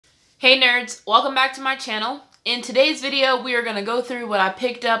Hey nerds, welcome back to my channel. In today's video, we are going to go through what I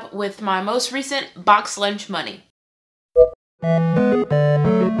picked up with my most recent box lunch money.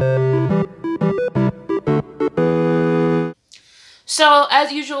 So,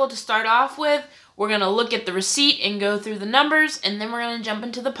 as usual, to start off with, we're going to look at the receipt and go through the numbers, and then we're going to jump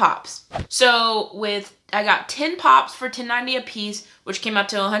into the pops. So, I got 10 pops for $10.90 a piece, which came out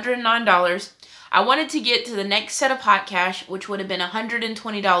to $109. I wanted to get to the next set of hot cash, which would have been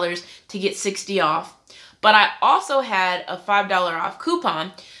 $120 to get 60 off. But I also had a $5 off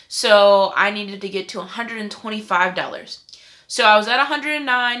coupon, so I needed to get to $125. So I was at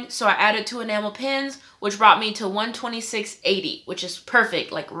 $109, so I added 2 enamel pins, which brought me to $126.80, which is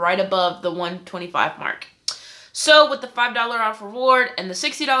perfect, like right above the $125 mark. So with the $5 off reward and the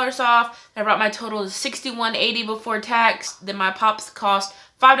 $60 off, that brought my total to $61.80 before tax. Then my pops cost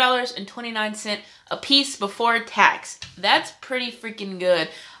 $5.29 a piece before tax. That's pretty freaking good,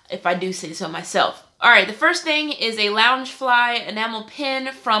 if I do say so myself. Alright, the first thing is a Loungefly enamel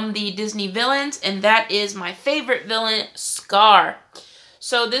pin from the Disney villains, and that is my favorite villain, Scar.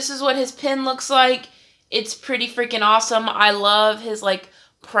 So this is what his pin looks like. It's pretty freaking awesome. I love his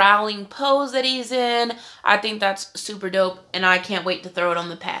prowling pose that he's in. I think that's super dope, and I can't wait to throw it on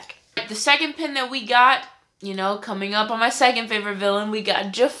the pack. The second pin that we got, coming up on my second favorite villain, we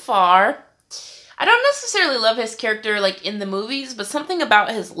got Jafar. I don't necessarily love his character in the movies, but something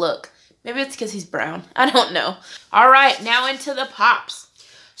about his look. Maybe it's because he's brown. I don't know. Alright, now into the pops.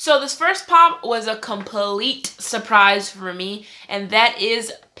 So this first pop was a complete surprise for me, and that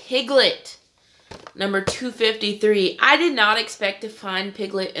is Piglet. Number 253. I did not expect to find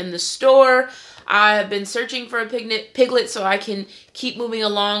Piglet in the store. I have been searching for a Piglet so I can keep moving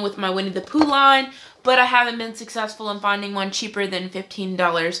along with my Winnie the Pooh line, but I haven't been successful in finding one cheaper than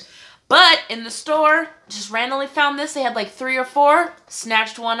 $15. But in the store, just randomly found this. They had 3 or 4,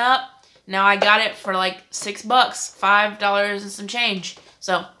 snatched one up. Now I got it for $6, $5 and some change.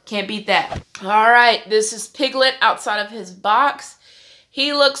 So can't beat that. Alright, this is Piglet outside of his box.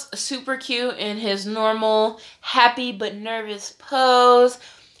 He looks super cute in his normal, happy but nervous pose.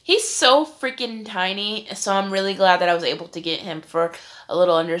 He's so freaking tiny, so I'm really glad that I was able to get him for a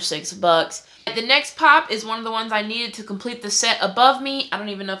little under $6. The next pop is one of the ones I needed to complete the set above me. I don't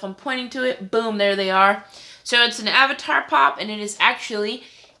even know if I'm pointing to it. Boom, there they are. So it's an Avatar pop, and it is actually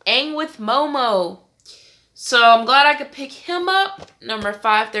Aang with Momo. So I'm glad I could pick him up. Number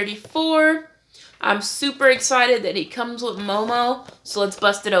 534. I'm super excited that he comes with Momo, so let's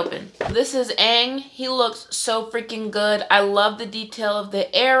bust it open. This is Aang. He looks so freaking good. I love the detail of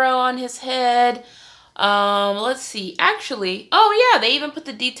the arrow on his head. Let's see. Actually, oh yeah, they even put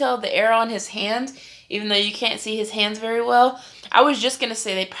the detail of the arrow on his hands, even though you can't see his hands very well. I was just gonna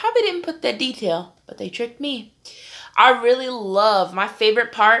say they probably didn't put that detail, but they tricked me. I really love, my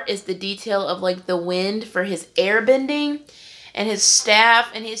favorite part is the detail of the wind for his air bending. And his staff,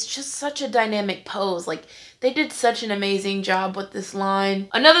 and he's just such a dynamic pose. They did such an amazing job with this line.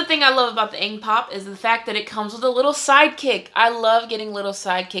 Another thing I love about the Aang pop is the fact that it comes with a little sidekick. I love getting little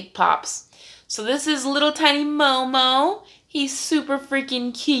sidekick pops. So this is little tiny Momo. He's super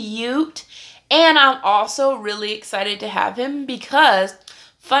freaking cute. And I'm also really excited to have him because,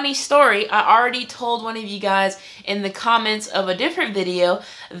 funny story, I already told one of you guys in the comments of a different video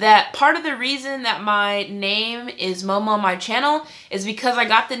that part of the reason that my name is Momo on my channel is because I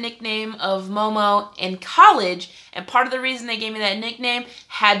got the nickname of Momo in college, and part of the reason they gave me that nickname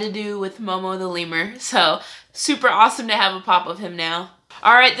had to do with Momo the lemur. So super awesome to have a pop of him now.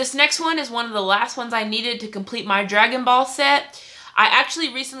 Alright, this next one is one of the last ones I needed to complete my Dragon Ball set. I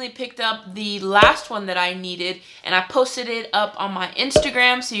actually recently picked up the last one that I needed, and I posted it up on my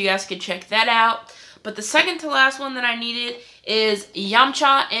Instagram so you guys can check that out. But the second to last one that I needed is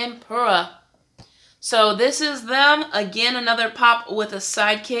Yamcha and Purah. So this is them. Again, another pop with a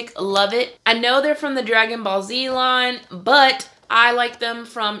sidekick. Love it. I know they're from the Dragon Ball Z line, but I like them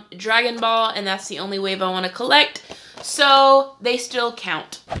from Dragon Ball, and that's the only wave I want to collect. So they still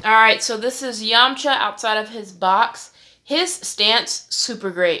count. Alright, so this is Yamcha outside of his box. His stance,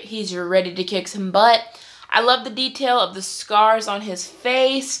 super great. He's ready to kick some butt. I love the detail of the scars on his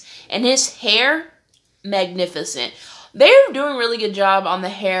face and his hair. Magnificent. They're doing a really good job on the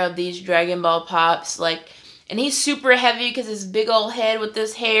hair of these Dragon Ball pops. And he's super heavy because his big old head with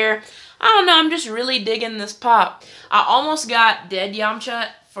this hair. I don't know, I'm just really digging this pop. I almost got Dead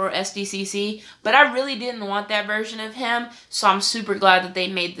Yamcha for SDCC, but I really didn't want that version of him, so I'm super glad that they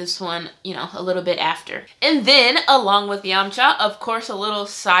made this one, a little bit after. And then, along with Yamcha, of course, a little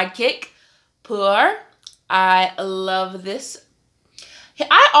sidekick, Puar. I love this.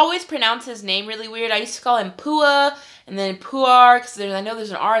 I always pronounce his name really weird. I used to call him Pua, and then Puar, because I know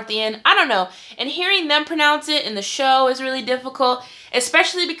there's an R at the end. I don't know. And hearing them pronounce it in the show is really difficult,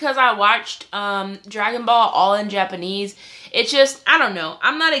 especially because I watched Dragon Ball all in Japanese. It's just, I don't know.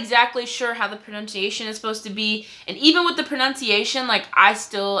 I'm not exactly sure how the pronunciation is supposed to be. And even with the pronunciation, like, I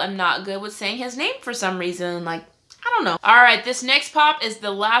still am not good with saying his name for some reason. Like, I don't know. Alright, this next pop is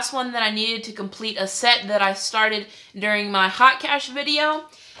the last one that I needed to complete a set that I started during my Hot Cash video.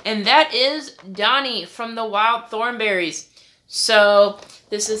 And that is Donnie from the Wild Thornberrys. So,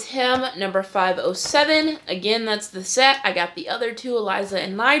 this is him, number 507. Again, that's the set. I got the other two, Eliza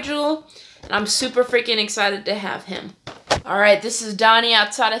and Nigel. And I'm super freaking excited to have him. Alright, this is Donnie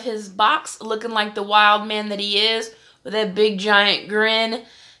outside of his box, looking like the wild man that he is, with that big giant grin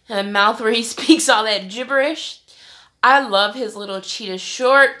and a mouth where he speaks all that gibberish. I love his little cheetah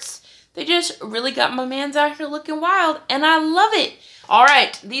shorts. They just really got my man's out here looking wild, and I love it.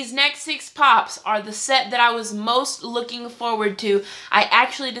 Alright, these next 6 pops are the set that I was most looking forward to. I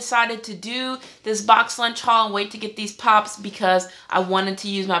actually decided to do this box lunch haul and wait to get these pops because I wanted to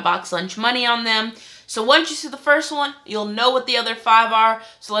use my box lunch money on them. So once you see the first one, you'll know what the other 5 are.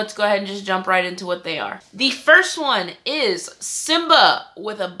 So let's go ahead and just jump right into what they are. The first one is Simba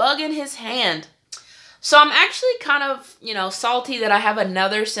with a bug in his hand. So I'm actually kind of, salty that I have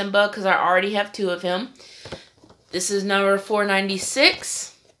another Simba because I already have 2 of him. This is number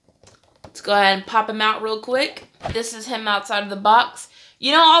 496. Let's go ahead and pop him out real quick. This is him outside of the box.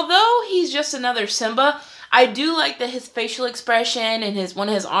 Although he's just another Simba, I do like that his facial expression and one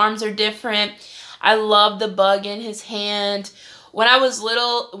of his arms are different. I love the bug in his hand. When I was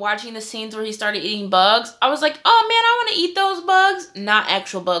little, watching the scenes where he started eating bugs, I was like, oh man, I want to eat those bugs. Not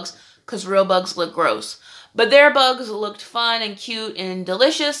actual bugs, because real bugs look gross. But their bugs looked fun and cute and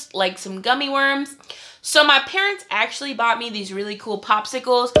delicious, like some gummy worms. So my parents actually bought me these really cool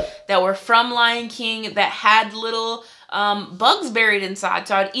popsicles that were from Lion King that had little bugs buried inside.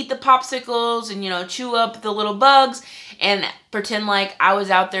 So I'd eat the popsicles and, chew up the little bugs and pretend like I was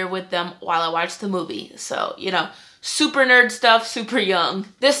out there with them while I watched the movie. So, super nerd stuff, super young.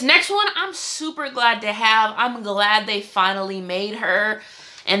 This next one, I'm super glad to have. I'm glad they finally made her.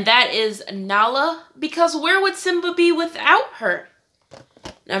 And that is Nala, because where would Simba be without her?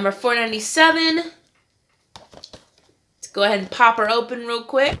 Number 497. Let's go ahead and pop her open real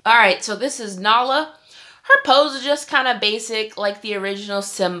quick. Alright, so this is Nala. Her pose is just kind of basic, like the original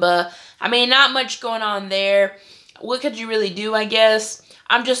Simba. I mean, not much going on there. What could you really do, I guess?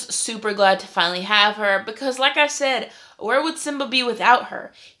 I'm just super glad to finally have her because, like I said, where would Simba be without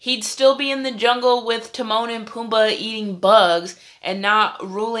her? He'd still be in the jungle with Timon and Pumbaa eating bugs and not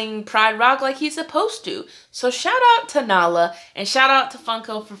ruling Pride Rock like he's supposed to. So shout out to Nala and shout out to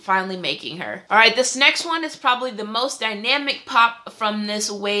Funko for finally making her. Alright, this next one is probably the most dynamic pop from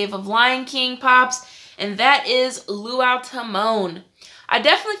this wave of Lion King pops, and that is Luau Timon. I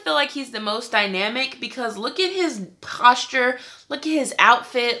definitely feel like he's the most dynamic because look at his posture, look at his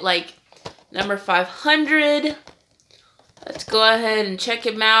outfit, like number 500. Let's go ahead and check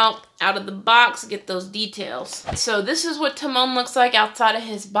him out of the box, get those details. So this is what Timon looks like outside of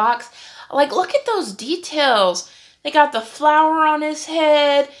his box. Like, look at those details. They got the flower on his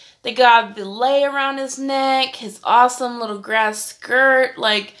head. They got the lei around his neck, his awesome little grass skirt.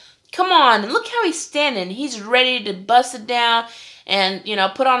 Like, come on, look how he's standing. He's ready to bust it down and,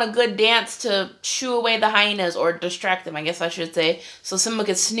 put on a good dance to shoo away the hyenas, or distract them, I guess I should say, so Simba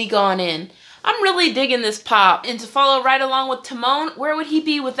could sneak on in. I'm really digging this pop. And to follow right along with Timon, where would he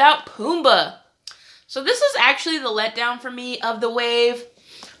be without Pumbaa? So this is actually the letdown for me of the wave,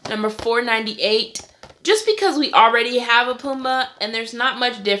 number 498, just because we already have a Pumbaa and there's not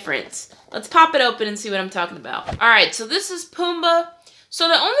much difference. Let's pop it open and see what I'm talking about. Alright, so this is Pumbaa. So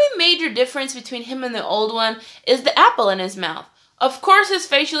the only major difference between him and the old one is the apple in his mouth. Of course, his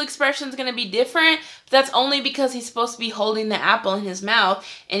facial expression is going to be different, but that's only because he's supposed to be holding the apple in his mouth,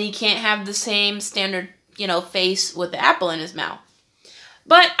 and he can't have the same standard, face with the apple in his mouth.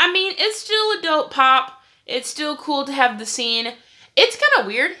 But, I mean, it's still a dope pop. It's still cool to have the scene. It's kind of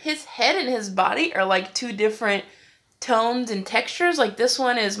weird. His head and his body are like 2 different tones and textures. Like, this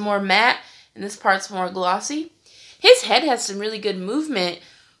one is more matte, and this part's more glossy. His head has some really good movement.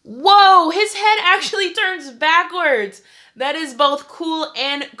 Whoa, his head actually turns backwards. That is both cool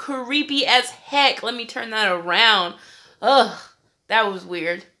and creepy as heck. Let me turn that around. Ugh, that was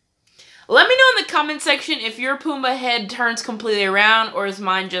weird. Let me know in the comment section if your Pumbaa head turns completely around or is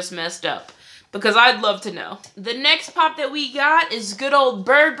mine just messed up, because I'd love to know. The next pop that we got is good old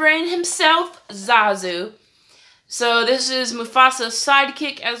Bird Brain himself, Zazu. So this is Mufasa's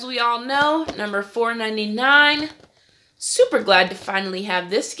sidekick, as we all know, number 499. Super glad to finally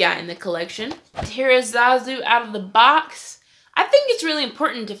have this guy in the collection. Here is Zazu out of the box. I think it's really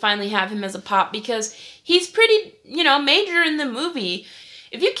important to finally have him as a pop because he's pretty, major in the movie.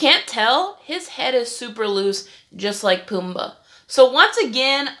 If you can't tell, his head is super loose, just like Pumbaa. So once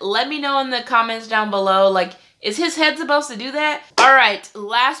again, let me know in the comments down below, like, is his head supposed to do that? All right,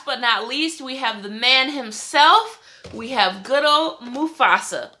 last but not least, we have the man himself. We have good old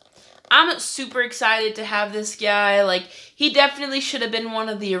Mufasa. I'm super excited to have this guy. Like, he definitely should have been one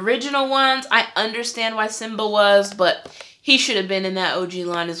of the original ones. I understand why Simba was, but he should have been in that OG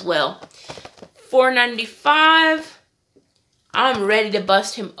line as well. $4.95. I'm ready to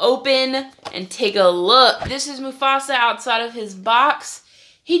bust him open and take a look. This is Mufasa outside of his box.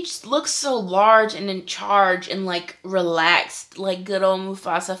 He just looks so large and in charge and like relaxed, like good old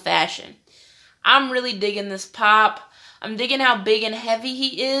Mufasa fashion. I'm really digging this pop. I'm digging how big and heavy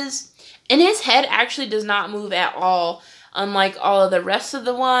he is. And his head actually does not move at all, unlike all of the rest of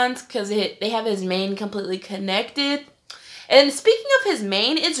the ones, because they have his mane completely connected. And speaking of his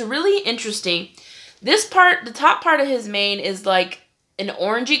mane, it's really interesting. This part, the top part of his mane is like an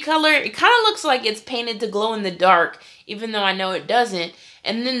orangey color. It kind of looks like it's painted to glow in the dark, even though I know it doesn't.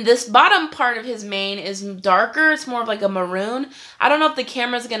 And then this bottom part of his mane is darker. It's more of like a maroon. I don't know if the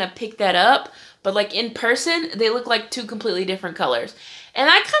camera's going to pick that up, but like in person, they look like two completely different colors. And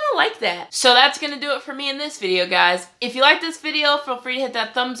I kind of like that. So that's going to do it for me in this video, guys. If you like this video, feel free to hit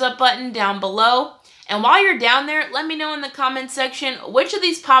that thumbs up button down below. And while you're down there, let me know in the comment section which of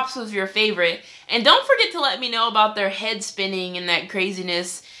these pops was your favorite. And don't forget to let me know about their head spinning and that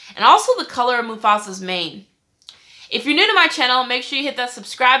craziness. And also the color of Mufasa's mane. If you're new to my channel, make sure you hit that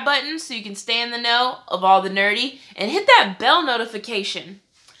subscribe button so you can stay in the know of all the nerdy. And hit that bell notification.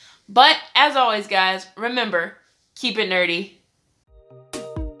 But as always, guys, remember, keep it nerdy.